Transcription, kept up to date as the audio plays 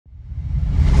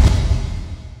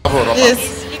Yes.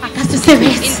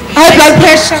 High blood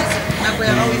pressure.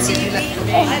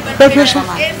 Blood pressure.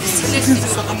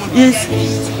 Yes.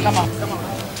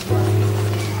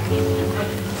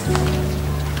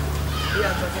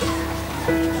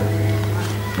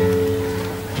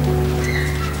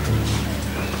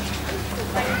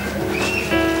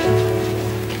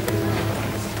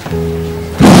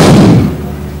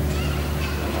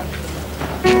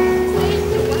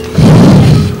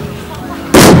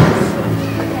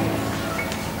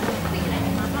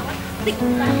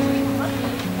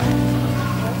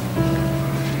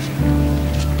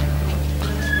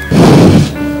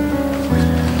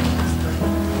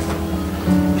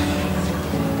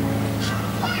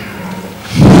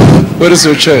 Where is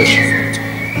your church?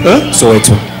 Huh?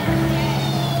 Soweto.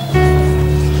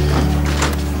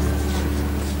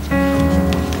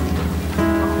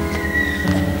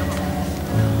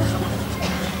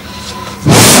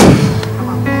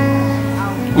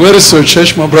 Where is your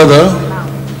church, my brother?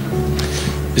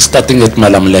 It's starting at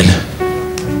Malamlele.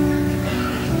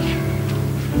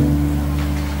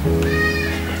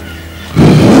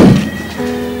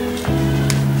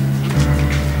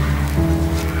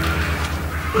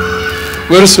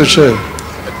 Where is your church?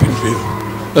 Pinville.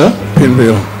 Huh?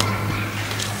 Pinville.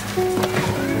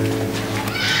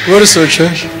 Where is your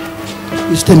church?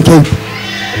 Eastern Cape.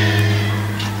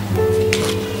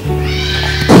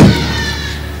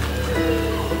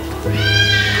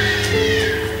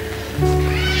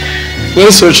 Where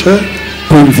is your church?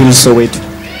 Pinville, Soweto.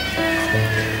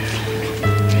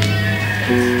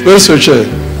 Where is your church?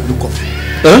 Lukoff.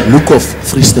 Huh? Lukoff,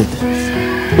 Free State.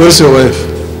 Where is your wife?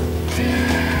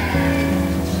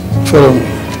 Follow me.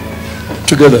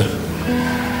 Together.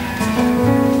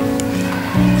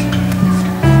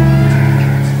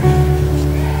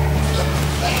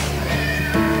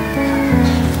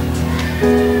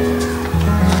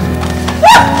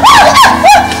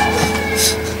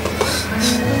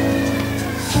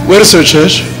 Where is your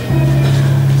church?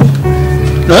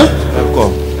 Huh?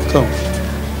 Come. Come.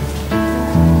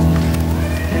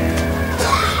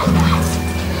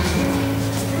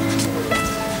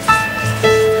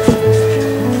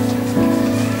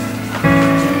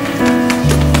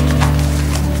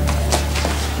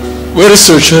 Where is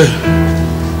your church?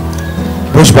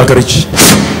 Bushbuck Ridge.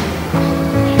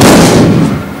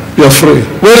 You are free.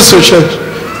 Where is your church?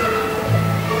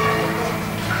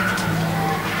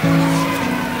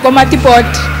 Komati Port.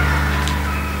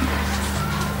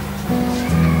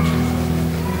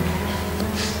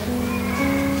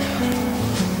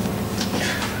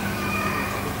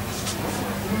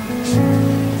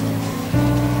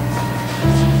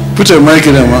 Put your mic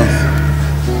in your mouth.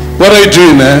 What are you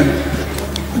doing, man?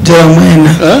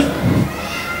 Huh?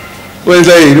 What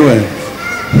are you doing?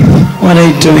 What are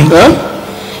you doing? Huh?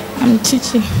 I'm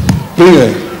teaching. Bring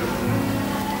it.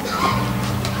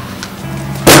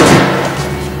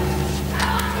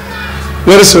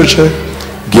 Where is your church?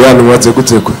 Giyalu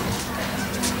watekuteko.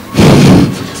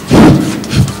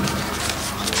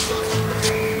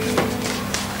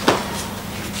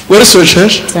 Where is your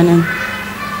church? Zanan.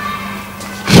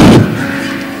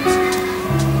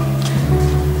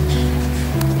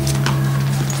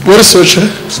 Where is your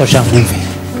church? Social movie.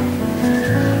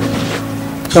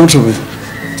 Come to me.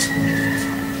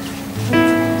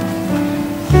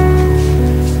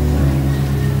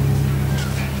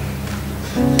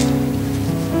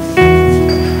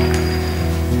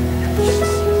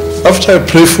 After I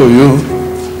pray for you,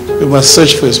 you must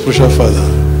search for a spiritual father.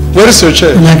 Where is your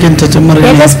church?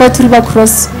 Beggars for Tulba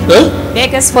Cross. Huh?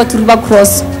 Beggars for Tulba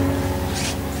Cross.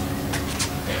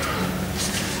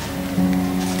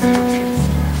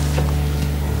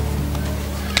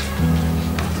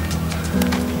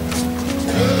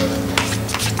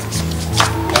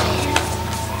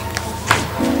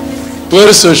 Where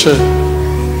is your church?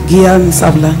 Gian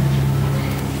Sabla.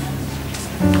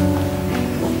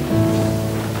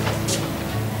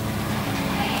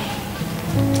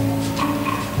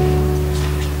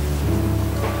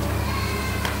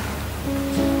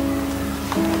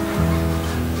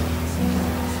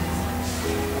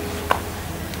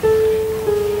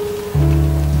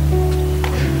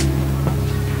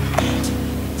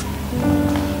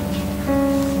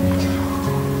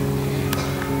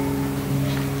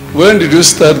 When did you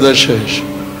start that church?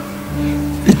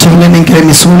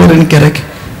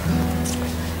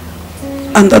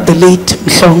 Under the late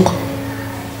Mhlongo.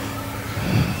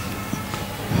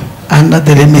 Under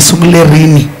the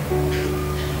Misulerini.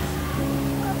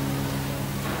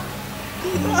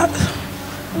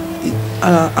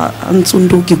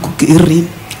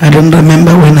 I don't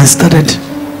remember when I started.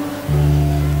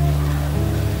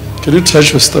 Can you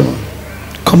touch your stomach?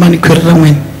 Come on,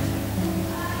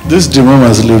 This demon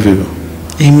must leave you.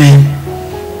 Amen.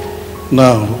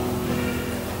 Now,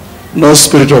 no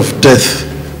spirit of death.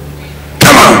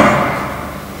 Come on!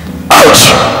 Out!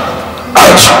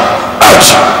 Out! Out!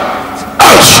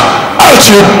 Out! Out,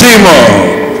 you demon!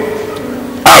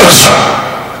 Out!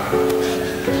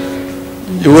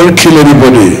 You won't kill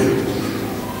anybody.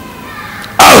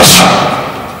 Out!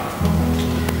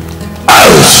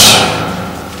 Out!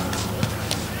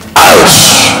 Out!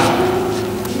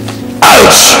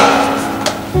 Out!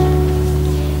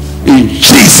 In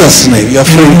Jesus' name, you are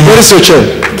free. Where is your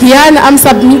chair? Gian, I'm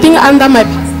submitting under my.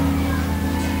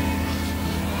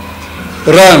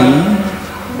 Run.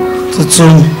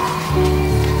 Tsutsum.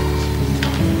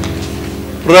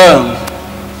 Run.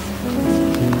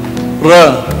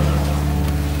 Run.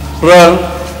 Run.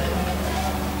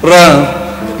 Run.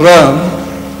 Run.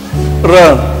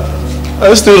 Run. Are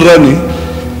you still running?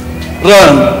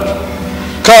 Run.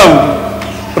 Come.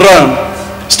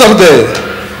 Run. Stop there.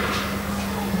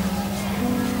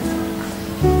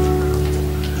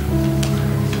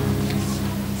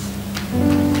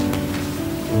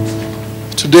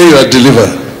 Today you are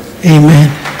delivered.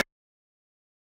 Amen.